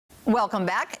Welcome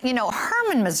back. You know,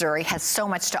 Hermann, Missouri has so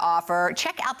much to offer.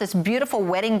 Check out this beautiful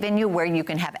wedding venue where you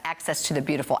can have access to the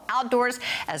beautiful outdoors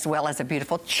as well as a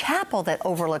beautiful chapel that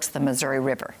overlooks the Missouri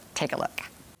River. Take a look.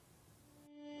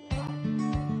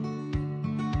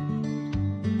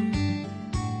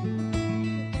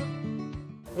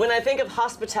 When I think of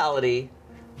hospitality,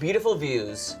 beautiful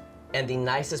views, and the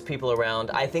nicest people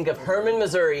around, I think of Hermann,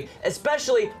 Missouri,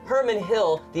 especially Hermann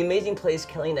Hill, the amazing place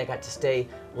Kelly and I got to stay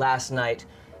last night.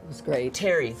 It was great.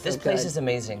 Terry, this place is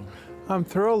amazing. I'm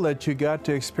thrilled that you got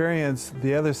to experience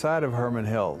the other side of Hermann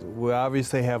Hill. We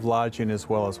obviously have lodging as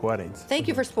well as weddings. Thank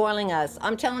you for spoiling us.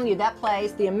 I'm telling you, that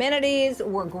place, the amenities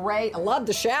were great. I love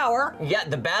the shower. Yeah,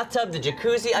 the bathtub, the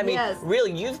jacuzzi. I mean,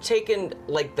 really, you've taken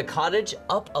like the cottage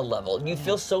up a level. You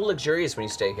feel so luxurious when you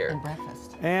stay here. And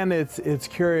breakfast. And it's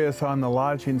curious, on the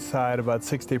lodging side, about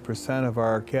 60% of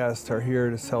our guests are here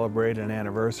to celebrate an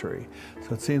anniversary.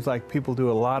 So it seems like people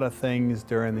do a lot of things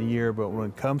during the year, but when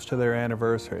it comes to their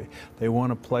anniversary, they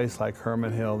want a place like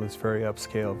Hermann Hill that's very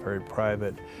upscale, very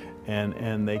private,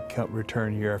 and they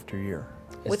return year after year.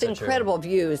 With incredible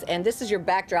views, and this is your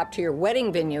backdrop to your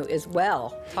wedding venue as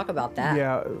well. Talk about that.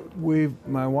 Yeah,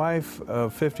 my wife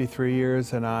of 53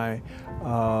 years and I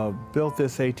built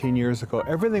this 18 years ago.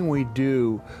 Everything we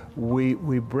do, we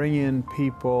bring in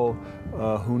people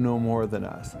who know more than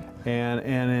us. And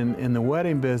in the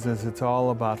wedding business, it's all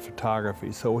about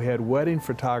photography. So we had wedding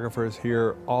photographers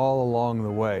here all along the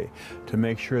way to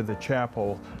make sure the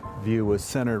chapel view was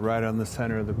centered right on the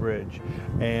center of the bridge.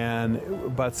 And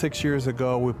about 6 years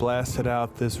ago, we blasted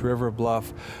out this River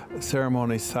Bluff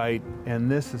ceremony site, and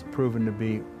this has proven to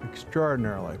be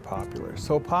extraordinarily popular.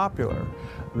 So popular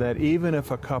that even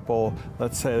if a couple,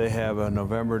 let's say they have a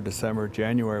November, December,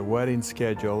 January wedding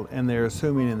scheduled, and they're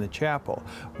assuming in the chapel,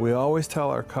 we always tell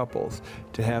our couples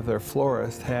to have their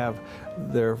florist have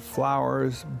their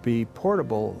flowers be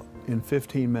portable in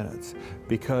 15 minutes,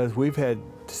 because we've had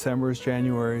December's,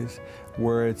 January's,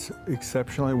 where it's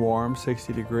exceptionally warm,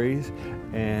 60 degrees,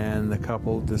 and the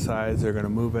couple decides they're going to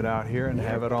move it out here and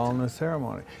have it all in the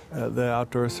ceremony, the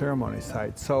outdoor ceremony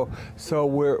site. So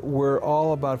we're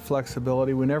all about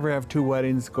flexibility. We never have two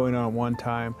weddings going on at one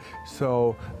time,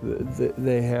 so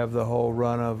they have the whole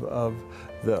run of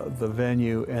the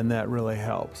venue, and that really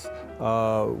helps.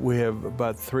 We have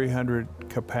about 300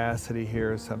 capacity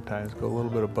here, sometimes go a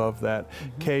little bit above that.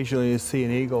 Occasionally you see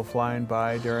an eagle flying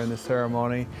by during the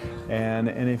ceremony, and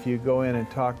if you go in and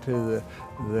talk to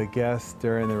the guests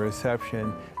during the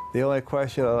reception, the only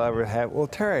question I'll ever have, well,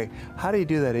 Terry, how do you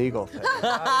do that eagle thing?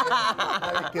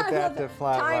 How do you get that to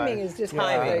fly by? Timing is just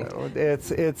perfect.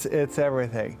 It's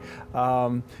everything.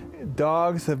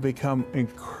 Dogs have become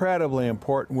incredibly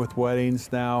important with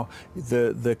weddings now.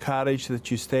 The cottage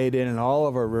that you stayed in, and all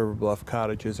of our River Bluff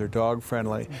cottages are dog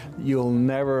friendly. You'll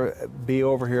never be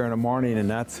over here in the morning and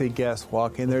not see guests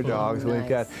walking their dogs. Nice. We've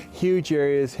got huge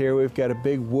areas here. We've got a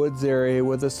big woods area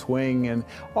with a swing, and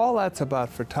all that's about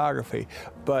photography.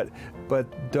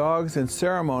 But dogs and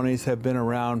ceremonies have been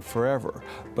around forever.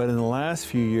 But in the last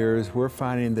few years, we're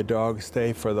finding the dogs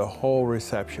stay for the whole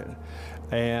reception.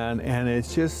 And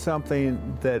it's just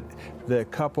something that the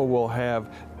couple will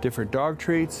have different dog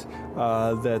treats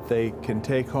that they can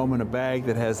take home in a bag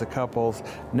that has the couple's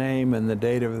name and the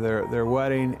date of their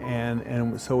wedding,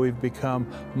 and so we've become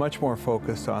much more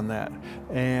focused on that.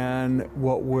 And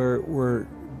what we're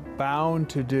bound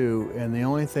to do, and the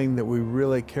only thing that we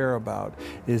really care about,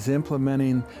 is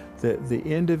implementing the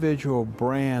individual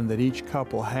brand that each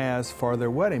couple has for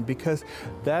their wedding, because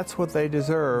that's what they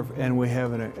deserve, and we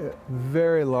have a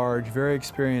very large, very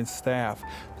experienced staff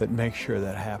that makes sure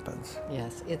that happens.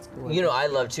 Yes, it's gorgeous. You know, I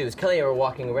love too, as Kelly and I were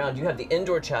walking around, you have the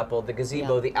indoor chapel, the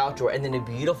gazebo, the outdoor, and then a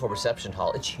beautiful reception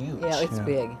hall. It's huge. Yeah, it's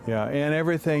big. Yeah, and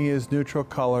everything is neutral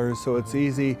colors, so it's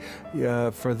easy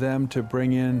for them to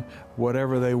bring in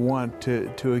whatever they want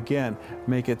to again,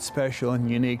 make it special and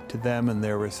unique to them and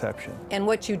their reception. And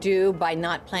what you do by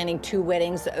not planning two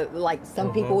weddings, like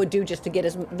some people would do just to get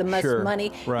the most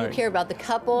money, you care about the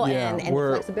couple and the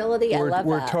flexibility. I love that.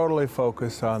 We're totally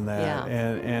focused on that,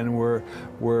 and we're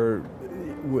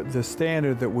the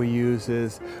standard that we use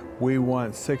is we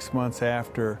want 6 months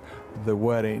after the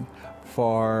wedding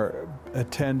for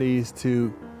attendees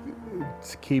to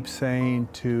keep saying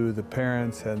to the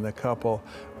parents and the couple,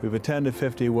 we've attended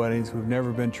 50 weddings, we've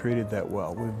never been treated that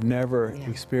well. We've never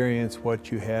experienced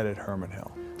what you had at Hermann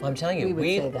Hill. Well, I'm telling you,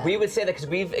 we would say that because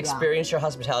we've experienced your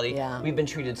hospitality. Yeah. We've been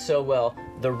treated so well.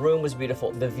 The room was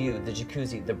beautiful. The view, the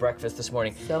jacuzzi, the breakfast this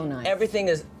morning. So nice. Everything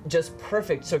is just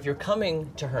perfect. So if you're coming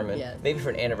to Hermann, maybe for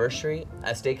an anniversary,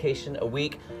 a staycation, a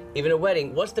week, even a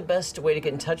wedding, what's the best way to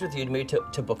get in touch with you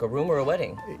to book a room or a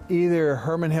wedding? Either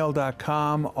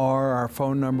hermannhill.com or our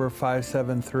phone number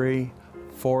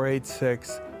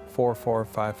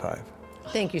 573-486-4455.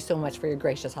 Thank you so much for your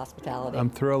gracious hospitality. I'm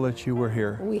thrilled that you were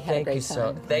here. We had a great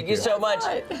time. Thank you so much.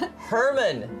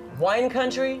 Hermann, wine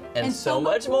country, and so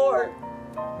much more.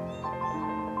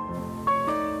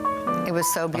 It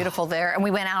was so beautiful there. And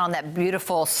we went out on that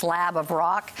beautiful slab of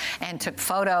rock and took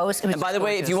photos. And by the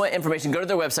way, if you want information, go to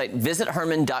their website, visit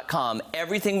hermann.com.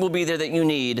 Everything will be there that you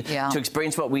need to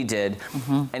experience what we did.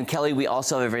 And Kelly, we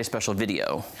also have a very special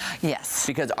video. Yes.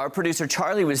 Because our producer,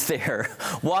 Charlie, was there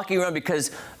walking around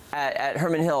because at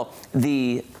Hermann Hill,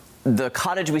 the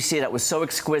cottage we stayed at was so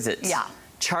exquisite. Yeah.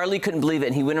 Charlie couldn't believe it,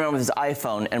 and he went around with his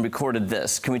iPhone and recorded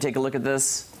this. Can we take a look at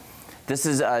this? This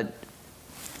is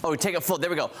oh, take a full, there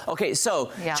we go. Okay,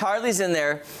 so Charlie's in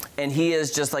there, and he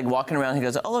is just like walking around. He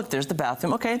goes, oh, look, there's the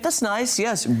bathroom. Okay, that's nice,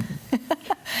 yes.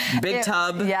 Big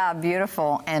tub. Yeah,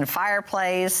 beautiful. And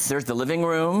fireplace. There's the living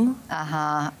room.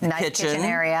 Nice kitchen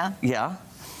area. Yeah.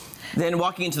 Then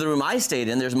walking into the room I stayed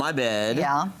in, there's my bed.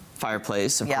 Yeah.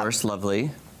 Fireplace, of course,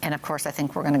 lovely. And of course, I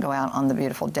think we're going to go out on the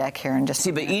beautiful deck here and just see.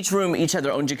 But each room each had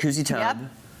their own jacuzzi tub. Yep.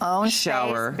 Own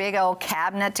shower. Space, big old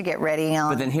cabinet to get ready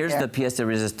on. But then here's the pièce de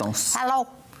résistance. Hello.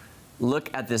 Look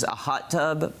at this, a hot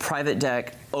tub, private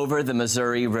deck over the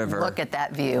Missouri River. Look at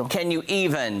that view. Can you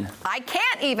even? I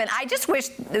can't even. I just wish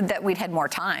that we'd had more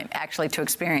time, actually, to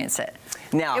experience it.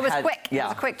 Now, it was quick. Yeah. It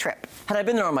was a quick trip. Had I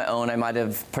been there on my own, I might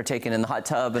have partaken in the hot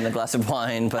tub and the glass of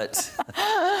wine, but...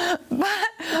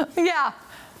 yeah.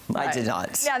 I did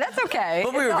not. Yeah, that's okay.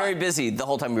 But we were very busy the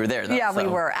whole time we were there, though. Yeah, we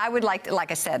were. I would like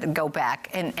I said, go back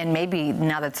and maybe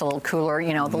now that it's a little cooler,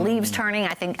 you know, the leaves turning,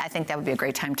 I think that would be a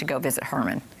great time to go visit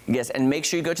Hermann. Yes, and make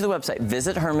sure you go to the website,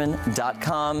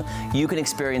 visithermann.com. You can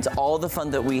experience all the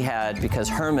fun that we had because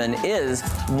Hermann is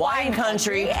wine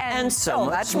country and so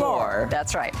much more.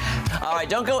 That's right. All right,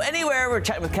 don't go anywhere. We're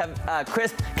chatting with Kevin and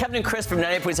Chris from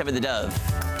 98.7 The Dove.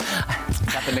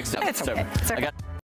 Got them mixed up. It's okay. It's okay.